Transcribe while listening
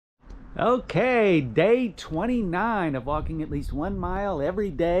Okay, day 29 of walking at least 1 mile every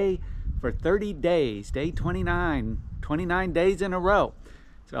day for 30 days. Day 29, 29 days in a row.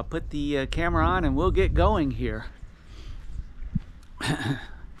 So I'll put the camera on and we'll get going here.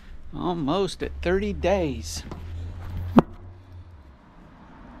 Almost at 30 days.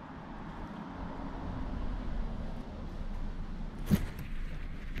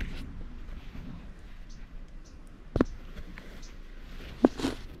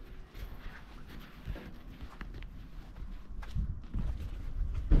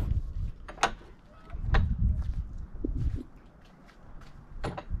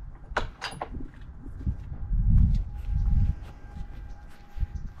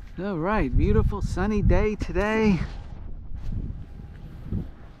 All right, beautiful sunny day today.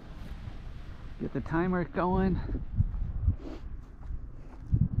 Get the timer going.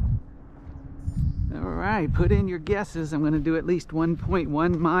 All right, put in your guesses. I'm going to do at least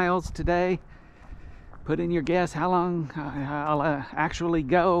 1.1 miles today. Put in your guess how long I'll actually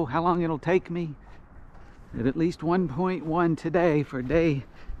go, how long it'll take me. At least 1.1 today for day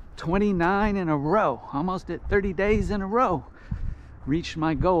 29 in a row. Almost at 30 days in a row. Reached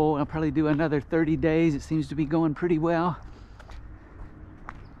my goal. I'll probably do another 30 days. It seems to be going pretty well.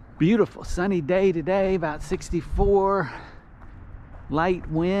 Beautiful sunny day today, about 64. Light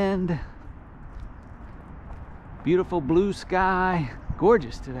wind. Beautiful blue sky.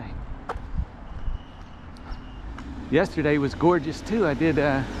 Gorgeous today. Yesterday was gorgeous too. I did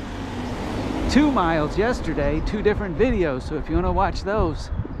 2 miles yesterday, 2 different videos. So if you want to watch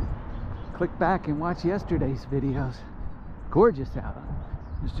those, click back and watch yesterday's videos. Gorgeous out.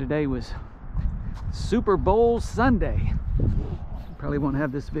 Yesterday was Super Bowl Sunday. Probably won't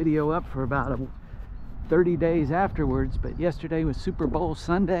have this video up for about 30 days afterwards, but yesterday was Super Bowl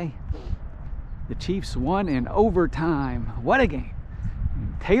Sunday. The Chiefs won in overtime. What a game.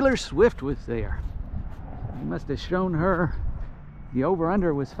 And Taylor Swift was there. They must have shown her, the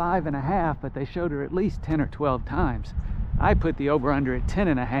over-under was 5.5, but they showed her at least 10 or 12 times. I put the over-under at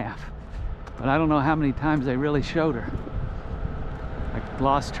 10.5, but I don't know how many times they really showed her. I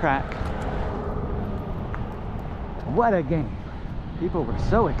lost track. What a game. People were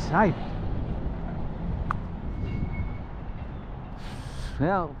so excited.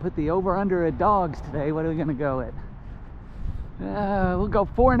 Well, put the over-under at dogs today. What are we going to go at? We'll go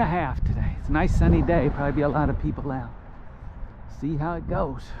 4.5 today. It's a nice sunny day. Probably be a lot of people out. See how it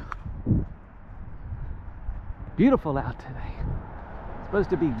goes. Beautiful out today. It's supposed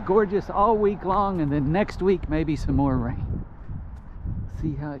to be gorgeous all week long, and then next week maybe some more rain.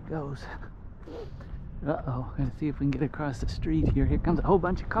 See how it goes. Uh-oh, gonna see if we can get across the street here. Here comes a whole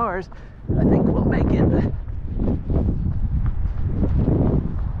bunch of cars. I think we'll make it.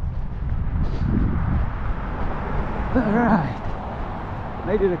 All right,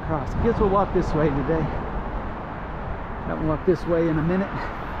 made it across. Guess we'll walk this way today. I'll walk this way in a minute.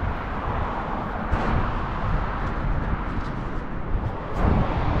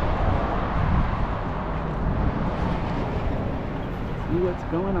 See what's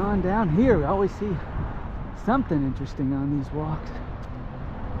going on down here. We always see something interesting on these walks.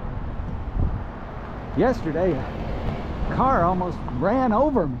 Yesterday, a car almost ran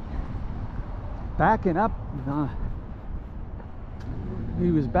over me. Backing up. He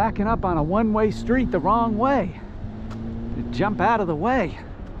was backing up on a one-way street the wrong way. To jump out of the way.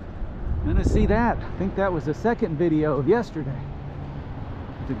 I'm gonna see that. I think that was the second video of yesterday.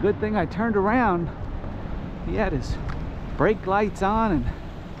 It's a good thing I turned around. He had his brake lights on and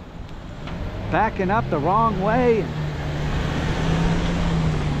backing up the wrong way.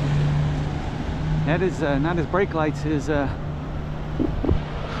 That is not his brake lights, his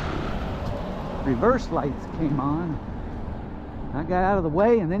reverse lights came on. I got out of the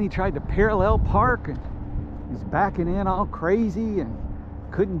way, and then he tried to parallel park, and he's backing in all crazy and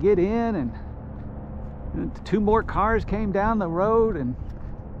couldn't get in, and 2 more cars came down the road and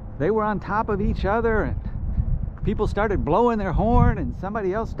they were on top of each other, and people started blowing their horn, and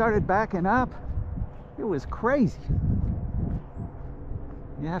somebody else started backing up. It was crazy.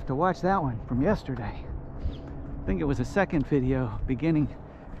 You have to watch that one from yesterday. I think it was the second video,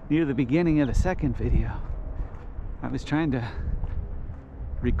 near the beginning of the second video. I was trying to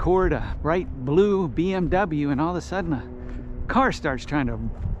record a bright blue BMW, and all of a sudden a car starts trying to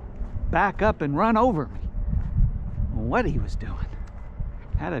back up and run over me. What he was doing.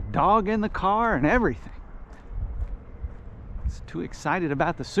 Had a dog in the car and everything. Too excited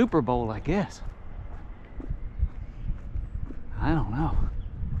about the Super Bowl, I guess. I don't know.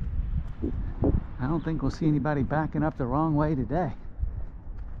 I don't think we'll see anybody backing up the wrong way today.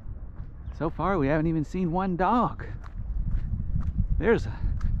 So far we haven't even seen one dog. There's a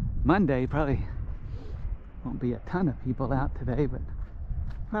Monday, probably won't be a ton of people out today, but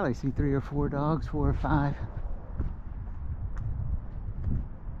probably see 3 or 4 dogs, 4 or 5.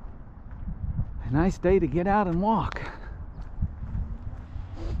 A nice day to get out and walk.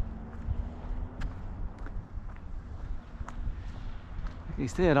 Like I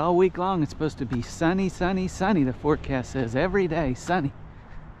said, all week long it's supposed to be sunny, sunny, sunny. The forecast says every day sunny.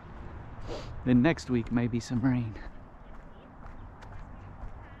 Then next week maybe some rain.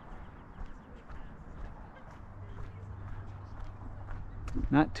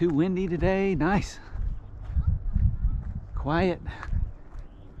 Not too windy today, nice. Quiet.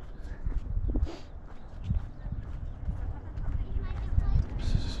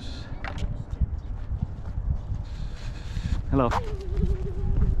 Hello.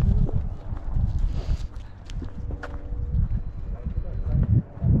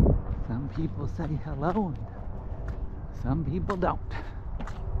 Some people say hello, and some people don't.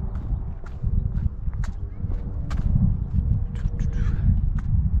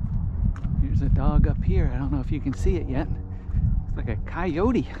 Here's a dog up here. I don't know if you can see it yet. It's like a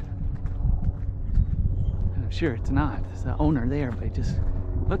coyote. I'm sure it's not. It's the owner there, but it just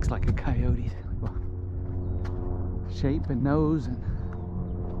looks like a coyote. Shape and nose, and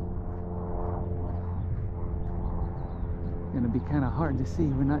gonna be kind of hard to see.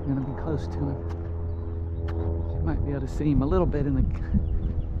 We're not gonna be close to him. You might be able to see him a little bit, and the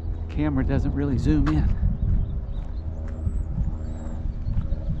camera doesn't really zoom in.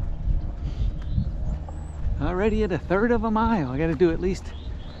 Already at a third of a mile. I got to do at least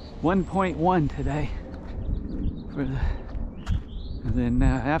 1.1 today. And then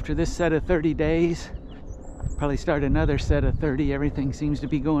after this set of 30 days, probably start another set of 30. Everything seems to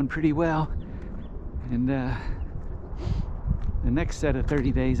be going pretty well. And the next set of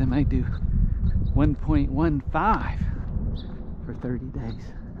 30 days, I might do 1.15 for 30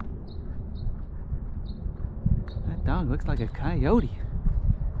 days. That dog looks like a coyote.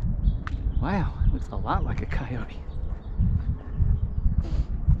 Wow, looks a lot like a coyote.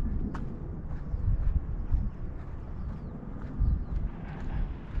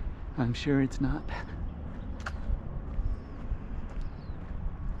 I'm sure it's not.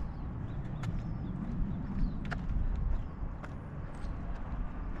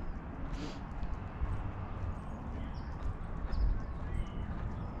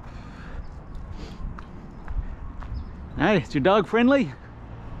 Hey, is your dog friendly?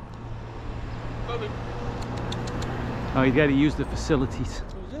 Oh, you got to use the facilities.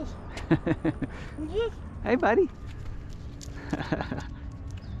 Who's this? Who's this? Hey, buddy.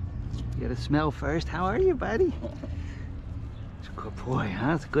 You got to smell first. How are you, buddy? It's a good boy,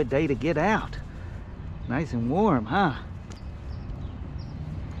 huh? It's a good day to get out. Nice and warm, huh?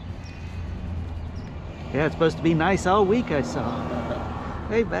 Yeah, it's supposed to be nice all week, I saw.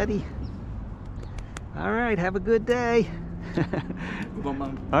 Hey, buddy. All right, have a good day.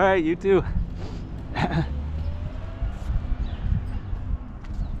 All right, you too.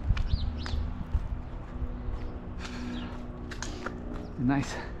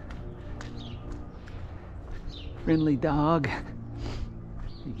 Nice, friendly dog.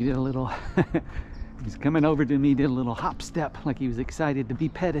 He did a little, he's coming over to me, did a little hop step like he was excited to be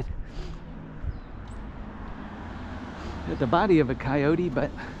petted. Got the body of a coyote, but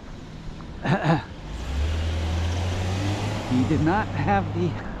he did not have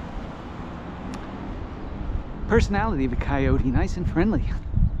the personality of a coyote. Nice and friendly,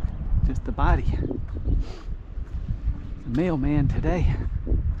 just the body. The mailman today.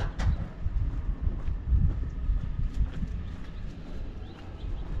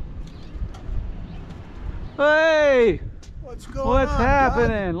 Hey! What's going on? What's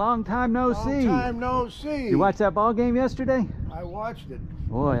happening? Long time no see. Long time no see. You watched that ball game yesterday? I watched it.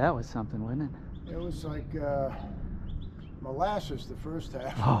 Boy, that was something, wasn't it? It was like molasses the first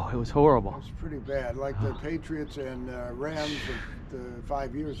half. Oh, it was horrible. It was pretty bad, like the Patriots and Rams of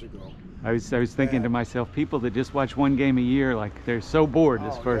 5 years ago. I was thinking to myself, people that just watch one game a year, like they're so bored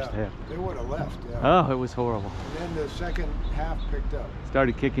this first half. They would have left. Yeah. Oh, it was horrible. And then the second half picked up.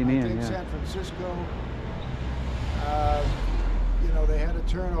 Started kicking in. I think yeah. San Francisco, you know, they had a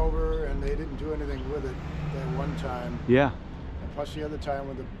turnover and they didn't do anything with it that one time. Yeah. And plus the other time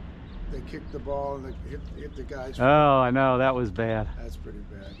when they kicked the ball and they hit the guys. Oh, I know, that was bad. That's pretty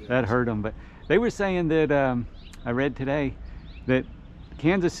bad. Yeah. That hurt them. But they were saying that I read today that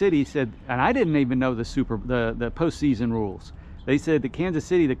Kansas City said, and I didn't even know the postseason rules. They said that Kansas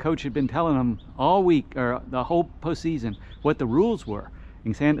City, the coach had been telling them all week or the whole postseason what the rules were.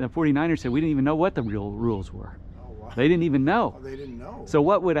 And the 49ers said we didn't even know what the real rules were. Oh wow. They didn't even know. Oh, they didn't know. So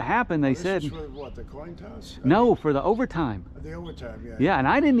what would have happened, they this said... is for what, the coin toss? No, for the overtime. The overtime, yeah. Yeah, and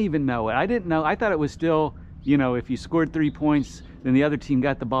I didn't even know it. I didn't know. I thought it was still, you know, if you scored 3 points, then the other team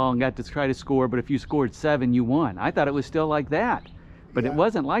got the ball and got to try to score. But if you scored 7, you won. I thought it was still like that. But it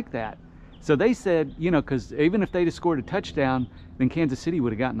wasn't like that. So they said, you know, because even if they'd have scored a touchdown, then Kansas City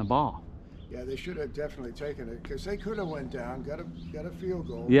would have gotten the ball. Yeah, they should have definitely taken it, because they could have went down, got a field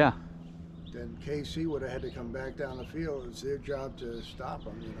goal. Yeah. Then KC would have had to come back down the field. It's their job to stop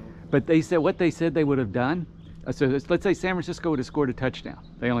them, you know. But they said what they said they would have done. So let's say San Francisco would have scored a touchdown.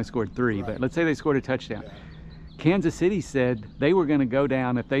 They only scored 3, but let's say they scored a touchdown. Yeah. Kansas City said they were going to go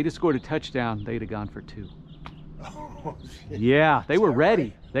down. If they'd have scored a touchdown, they'd have gone for 2. Oh, yeah, they were ready.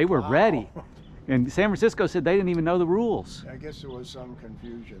 Right? They were ready. And San Francisco said they didn't even know the rules. I guess there was some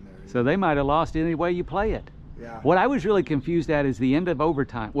confusion there. So they might have lost any way you play it. Yeah. What I was really confused at is the end of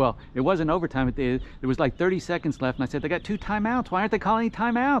overtime. Well, it wasn't overtime. There was like 30 seconds left, and I said, they got 2 timeouts. Why aren't they calling any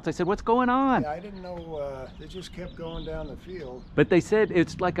timeouts? I said, what's going on? Yeah, I didn't know. They just kept going down the field. But they said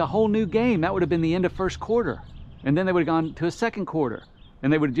it's like a whole new game. That would have been the end of first quarter. And then they would have gone to a second quarter.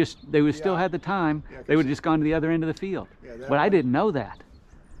 And they would have still had the time. Yeah, they would have just gone to the other end of the field. Yeah, but I didn't know that.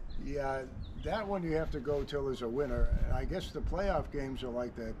 Yeah, that one you have to go till there's a winner. And I guess the playoff games are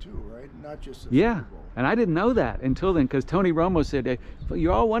like that too, right? Not just the Yeah, Super Bowl. and I didn't know that until then, because Tony Romo said, hey,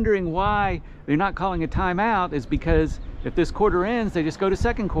 you're all wondering why they're not calling a timeout is because if this quarter ends, they just go to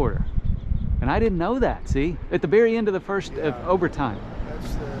second quarter. And I didn't know that, see? At the very end of the first overtime.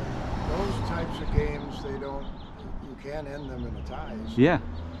 That's those types of games, you can't end them in a tie. So. Yeah,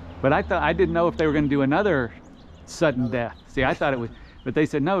 but I didn't know if they were going to do another sudden death. See, I thought it was, but they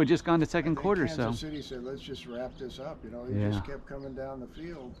said, no, it just gone to second quarter, Kansas City said, let's just wrap this up, you know? He just kept coming down the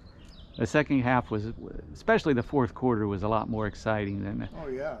field. The second half was, especially the fourth quarter, was a lot more exciting than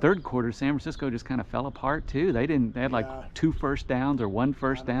the third quarter. San Francisco just kind of fell apart too. They had like 2 first downs or 1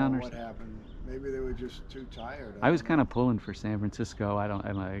 first down. What happened? Maybe they were just too tired. I was kind of pulling for San Francisco. I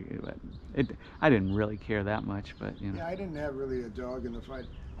didn't really care that much, but you know. Yeah, I didn't have really a dog in the fight.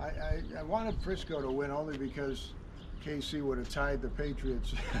 I wanted Frisco to win only because KC would have tied the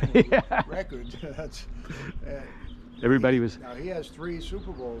Patriots record. Everybody was. Now he has 3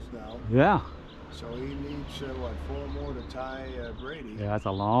 Super Bowls now. Yeah. So he needs 4 more to tie Brady. Yeah, that's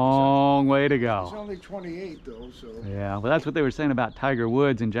a long way to go. He's only 28 though, so. Yeah, well, that's what they were saying about Tiger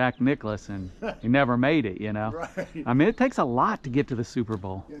Woods and Jack Nicklaus, and he never made it, you know. Right. I mean, it takes a lot to get to the Super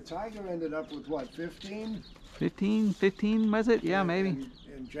Bowl. Yeah, Tiger ended up with what, 15? 15 was it? Yeah, maybe.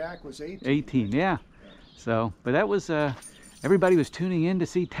 And Jack was 18. 18, yeah. So, but that was everybody was tuning in to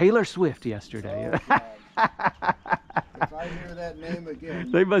see Taylor Swift yesterday. Oh, if I hear that name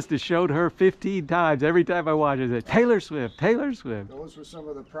again. They must have showed her 15 times. Every time I watch it, I said, Taylor Swift, Taylor Swift. Those were some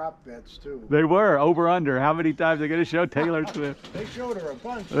of the prop bets, too. They were, over under. How many times are they going to show Taylor Swift? They showed her a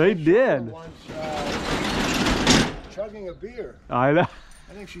bunch. They did. Her once, chugging a beer. I know.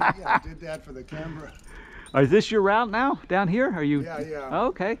 I think she did that for the camera. Is this your route now, down here? Are you? Yeah. Oh,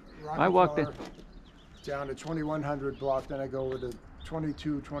 okay. I walked in. Down to 2100 block, then I go over to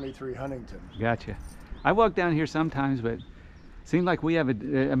 2223 Huntington. Gotcha. I walk down here sometimes, but it seems like we have I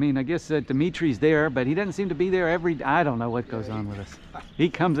mean, I guess Dimitri's there, but he doesn't seem to be there I don't know what goes on with us. He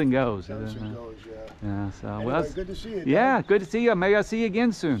comes and goes. Comes and goes, yeah. So anyway, well, good to see you. Yeah, Dan. good to see you. May I see you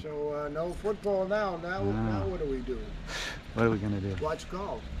again soon. So no football now. Now what do we do? What are we gonna do? Watch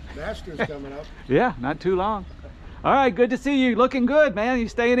golf. Masters coming up. Yeah, not too long. All right, good to see you. Looking good, man. You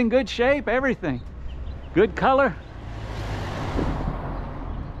staying in good shape. Everything. Good color.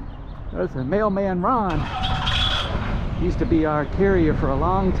 There's a mailman Ron. Used to be our carrier for a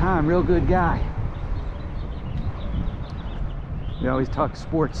long time. Real good guy. We always talk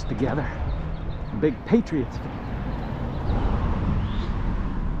sports together. Big Patriots fan.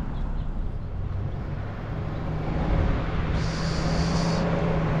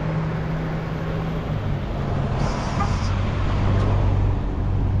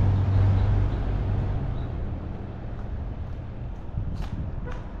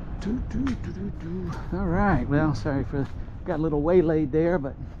 All right, well, sorry for got a little waylaid there,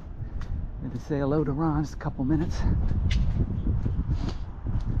 but I had to say hello to Ron. Just a couple minutes.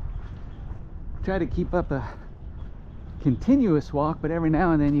 Try to keep up a continuous walk, but every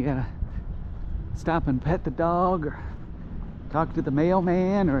now and then you gotta stop and pet the dog or talk to the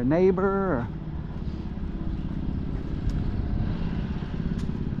mailman or a neighbor or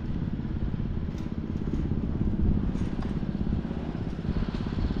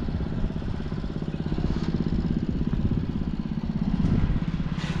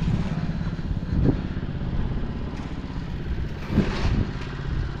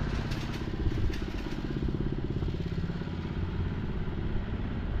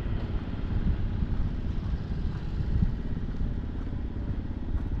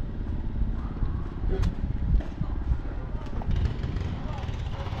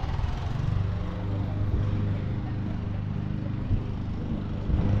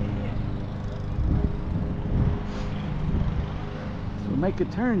Make a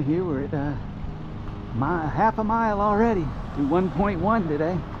turn here. We're at half a mile already. Do 1.1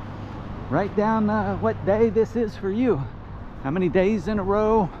 today. Write down what day this is for you. How many days in a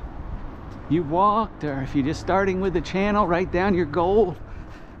row you walked, or if you're just starting with the channel, write down your goal.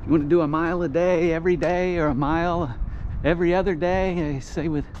 If you want to do a mile a day every day, or a mile every other day. I say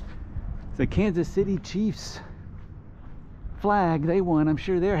with the Kansas City Chiefs flag, they won. I'm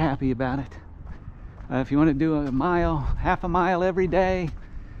sure they're happy about it. If you want to do a mile, half a mile every day,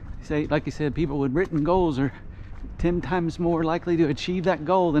 say, like you said, people with written goals are 10 times more likely to achieve that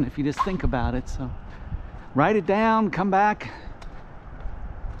goal than if you just think about it. So write it down, come back,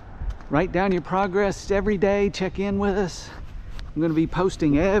 write down your progress every day, check in with us. I'm going to be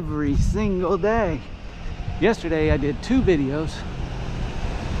posting every single day. Yesterday I did 2 videos.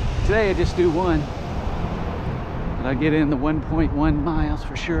 Today I just do 1. But I get in the 1.1 miles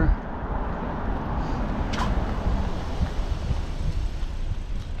for sure.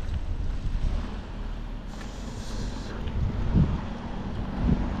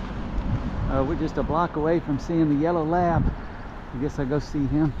 We're just a block away from seeing the yellow lab. I guess I'll go see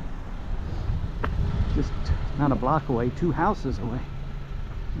him. Just not a block away, 2 houses away.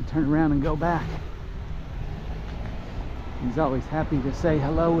 And turn around and go back. He's always happy to say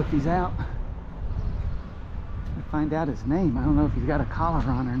hello if he's out. I find out his name. I don't know if he's got a collar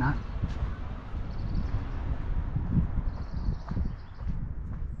on or not.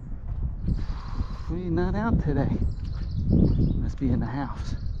 He's not out today. Must be in the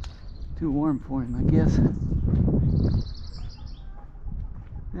house. Too warm for him, I guess.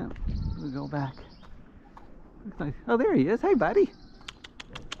 Yeah, we'll go back. Looks like, oh, there he is. Hey, buddy.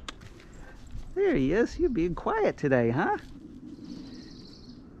 There he is. You're being quiet today, huh?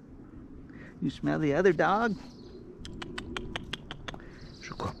 You smell the other dog?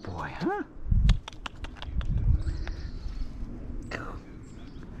 He's a good boy, huh?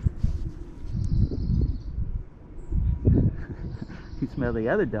 You smell the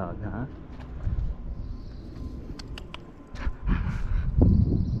other dog, huh?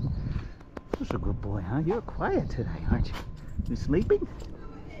 That's a good boy, huh? You're quiet today, aren't you? You sleeping?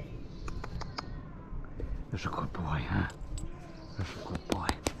 That's a good boy, huh? That's a good boy.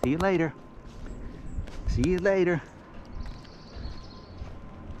 See you later. See you later.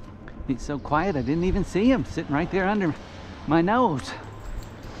 He's so quiet I didn't even see him sitting right there under my nose.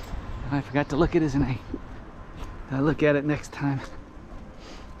 I forgot to look at his name. I'll look at it next time.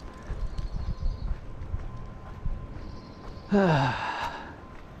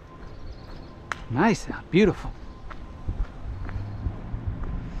 Nice out, beautiful.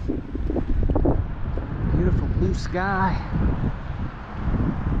 Beautiful blue sky.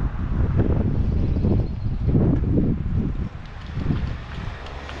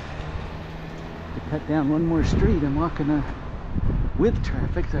 To cut down one more street, I'm walking with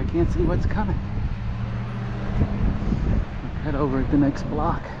traffic, so I can't see what's coming. I'll cut over at the next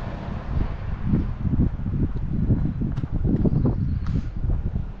block.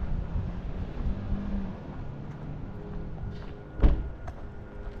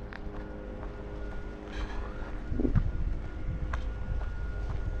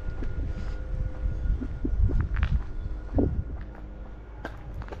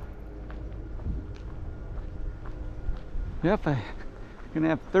 Yep, I'm gonna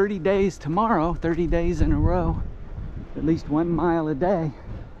have 30 days tomorrow, 30 days in a row, at least 1 mile a day.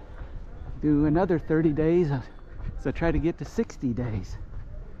 Do another 30 days, so try to get to 60 days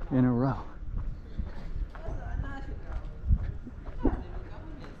in a row.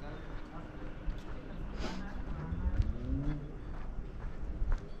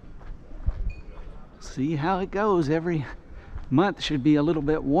 See how it goes. Every month should be a little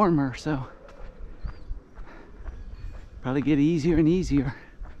bit warmer, so probably get easier and easier.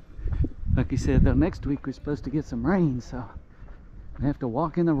 Like you said, though, next week we're supposed to get some rain, so I have to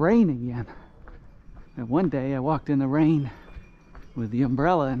walk in the rain again. And one day I walked in the rain with the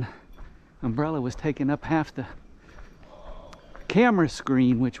umbrella, and the umbrella was taking up half the camera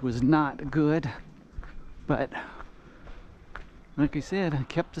screen, which was not good. But like I said, I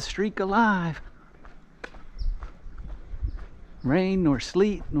kept the streak alive. Rain, nor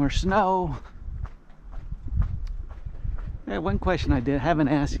sleet, nor snow. Yeah, one question I haven't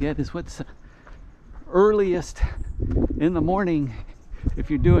asked yet is what's the earliest in the morning, if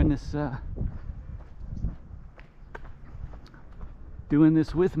you're doing this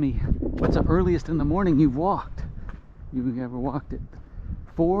with me, what's the earliest in the morning you've walked? You've ever walked at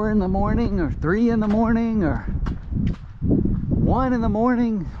 4 in the morning or 3 in the morning or 1 in the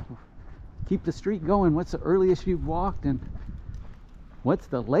morning. Keep the streak going. What's the earliest you've walked and what's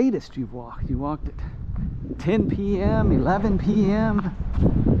the latest you've walked? You walked at 10 p.m., 11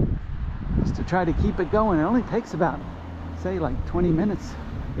 p.m. just to try to keep it going. It only takes about, say, like 20 minutes,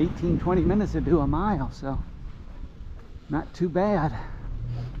 18, 20 minutes to do a mile, so not too bad.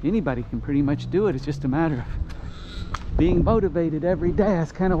 Anybody can pretty much do it. It's just a matter of being motivated every day.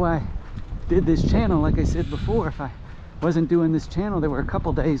 That's kind of why I did this channel. Like I said before, if I wasn't doing this channel, there were a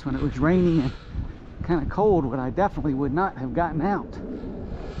couple days when it was rainy and kind of cold when I definitely would not have gotten out.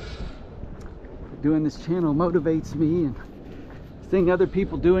 But doing this channel motivates me, and seeing other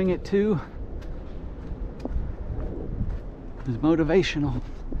people doing it too is motivational.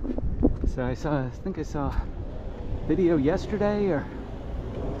 So I think I saw a video yesterday or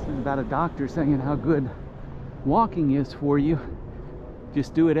something about a doctor saying how good walking is for you.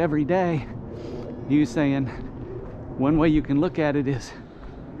 Just do it every day. He was saying one way you can look at it is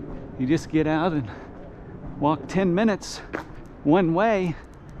you just get out and walk 10 minutes one way.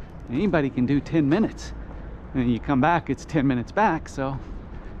 Anybody can do 10 minutes. And you come back, it's 10 minutes back. So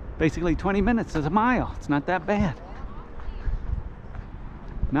basically 20 minutes is a mile. It's not that bad.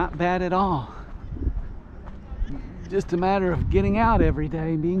 Not bad at all. Just a matter of getting out every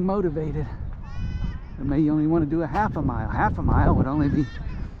day, being motivated. But maybe you only want to do a half a mile. Half a mile would only be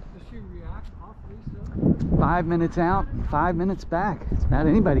 5 minutes out and 5 minutes back. It's about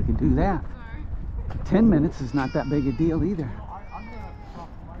anybody can do that. 10 minutes is not that big a deal either.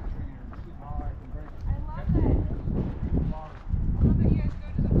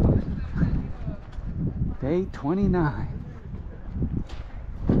 Day 29.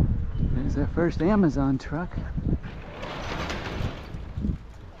 There's our first Amazon truck.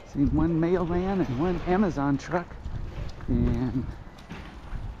 Seen one mailman and one Amazon truck, and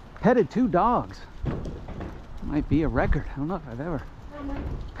petted 2 dogs. Might be a record. I don't know if I've ever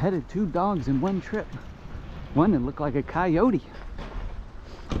petted 2 dogs in one trip. One that looked like a coyote,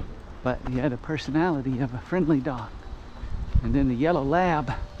 but he had a personality of a friendly dog. And then the yellow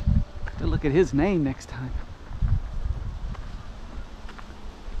lab. To look at his name next time.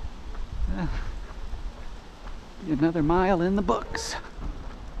 Another mile in the books.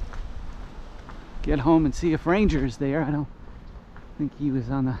 Get home and see if Ranger is there. I don't think he was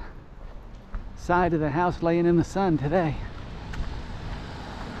on the side of the house laying in the sun today.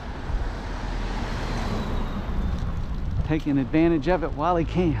 Taking advantage of it while he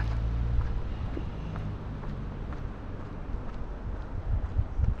can.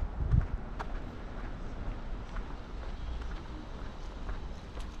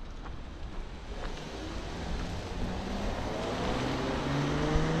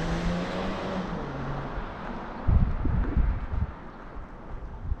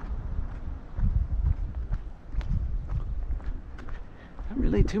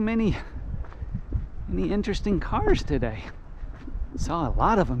 Really too many interesting cars today. Saw a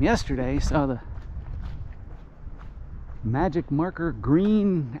lot of them yesterday. Saw the magic marker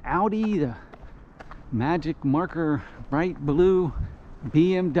green Audi, the magic marker bright blue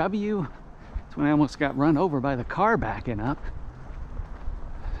BMW. That's when I almost got run over by the car backing up.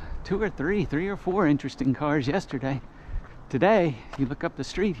 2 or 3 or 4 interesting cars yesterday. Today, if you look up the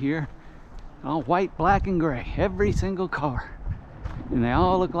street here, all white, black, and gray. Every single car. And they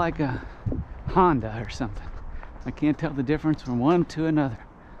all look like a Honda or something. I can't tell the difference from one to another.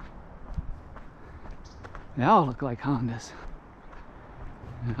 They all look like Hondas.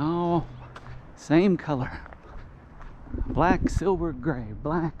 And all same color. Black, silver, gray.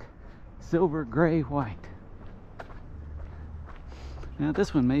 Black, silver, gray, white. Now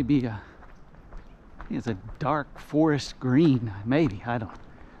this one may be it's a dark forest green. Maybe, I don't.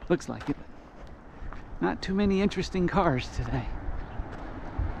 Looks like it. Not too many interesting cars today.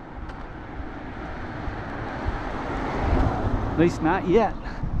 At least not yet.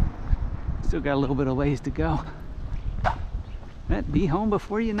 Still got a little bit of ways to go. But be home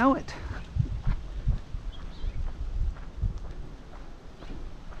before you know it.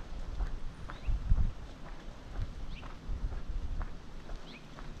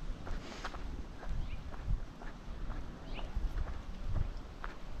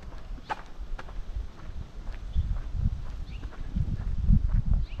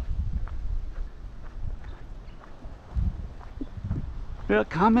 Well,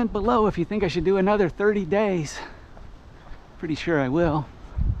 comment below if you think I should do another 30 days. Pretty sure I will.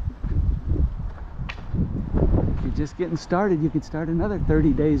 If you're just getting started, you could start another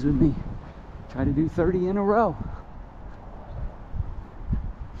 30 days with me. Try to do 30 in a row.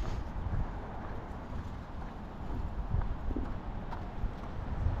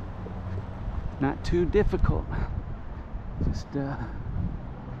 Not too difficult. Just a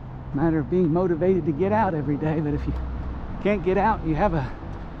matter of being motivated to get out every day. But if you can't get out and you have a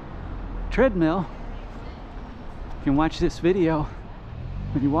treadmill, you can watch this video.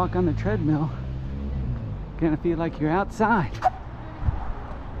 When you walk on the treadmill, you kind of feel like you're outside.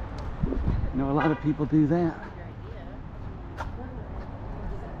 You know, a lot of people do that.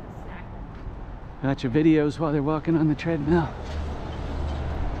 Watch your videos while they're walking on the treadmill.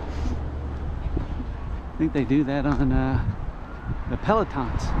 I think they do that on the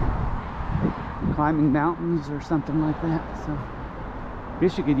Pelotons, climbing mountains or something like that. So I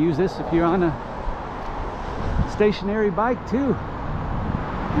guess you could use this if you're on a stationary bike too. You're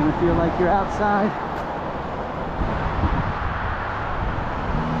gonna feel like you're outside.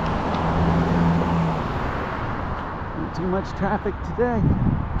 Not too much traffic today.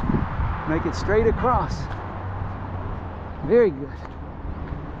 Make it straight across. Very good.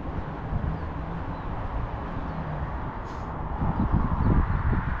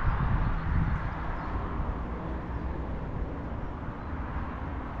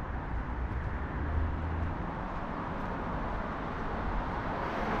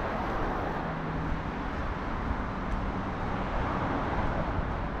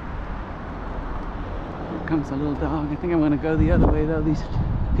 Comes a little dog. I think I'm going to go the other way though. These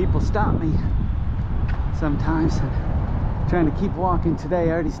people stop me sometimes. And trying to keep walking today.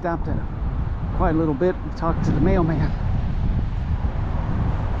 I already stopped at quite a little bit and talked to the mailman.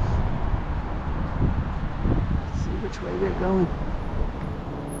 Let's see which way they're going.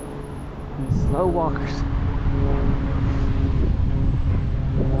 They're slow walkers.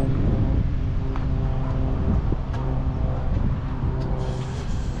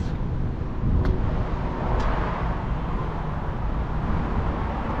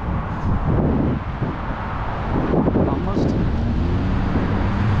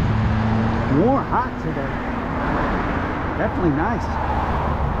 More hot today. Definitely nice.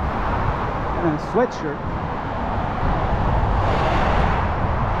 And a sweatshirt.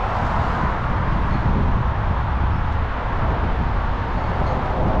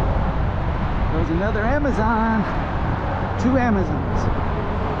 There's another Amazon. 2 Amazons.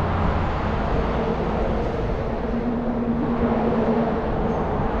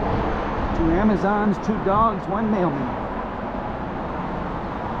 Two Amazons, 2 dogs, 1 mailman.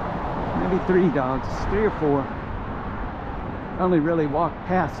 Maybe 3 dogs, 3 or 4. Only really walked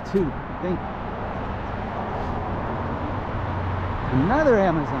past 2, I think. Another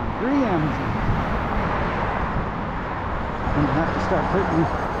Amazon, 3 Amazons. I'm gonna have to start putting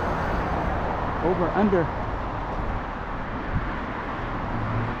over under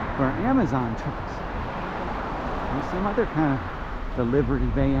for Amazon trucks. There's some other kind of delivery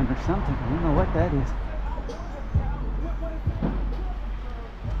van or something. I don't know what that is.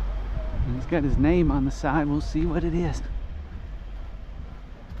 He's got his name on the side. We'll see what it is.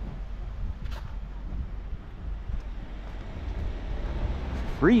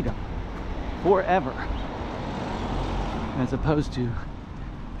 Freedom forever, as opposed to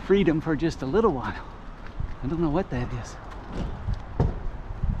freedom for just a little while. I don't know what that is.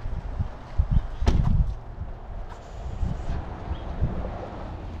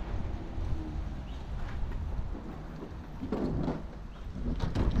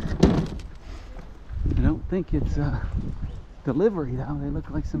 I don't think it's a delivery though. They look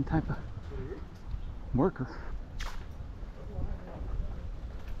like some type of worker.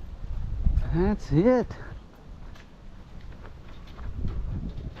 That's it.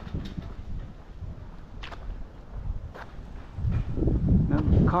 No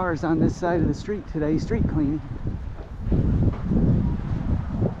cars on this side of the street today, street cleaning.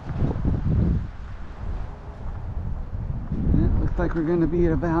 And it looks like we're going to be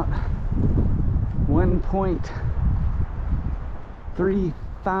at about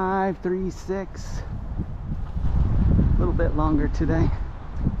 1.35, 36. A little bit longer today.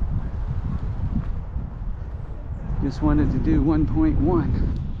 Just wanted to do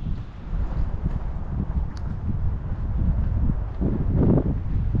 1.1.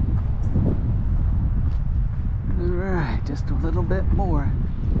 Alright, just a little bit more.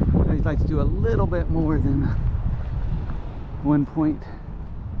 I'd like to do a little bit more than 1 point.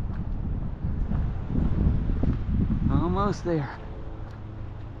 Almost there.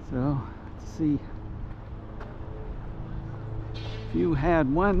 So, let's see. If you had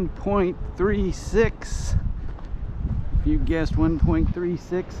 1.36, if you guessed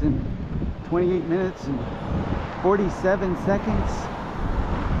 1.36 in 28 minutes and 47 seconds,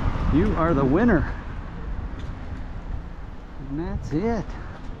 you are the winner. And that's it.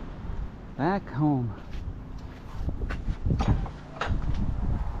 Back home.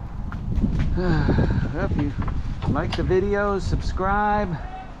 If you like the videos, subscribe.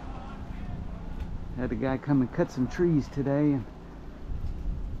 Had a guy come and cut some trees today. And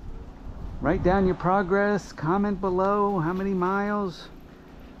write down your progress, comment below how many miles.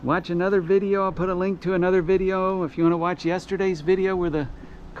 Watch another video. I'll put a link to another video if you want to watch yesterday's video where the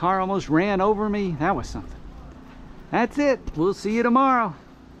car almost ran over me. That was something. That's it. We'll see you tomorrow.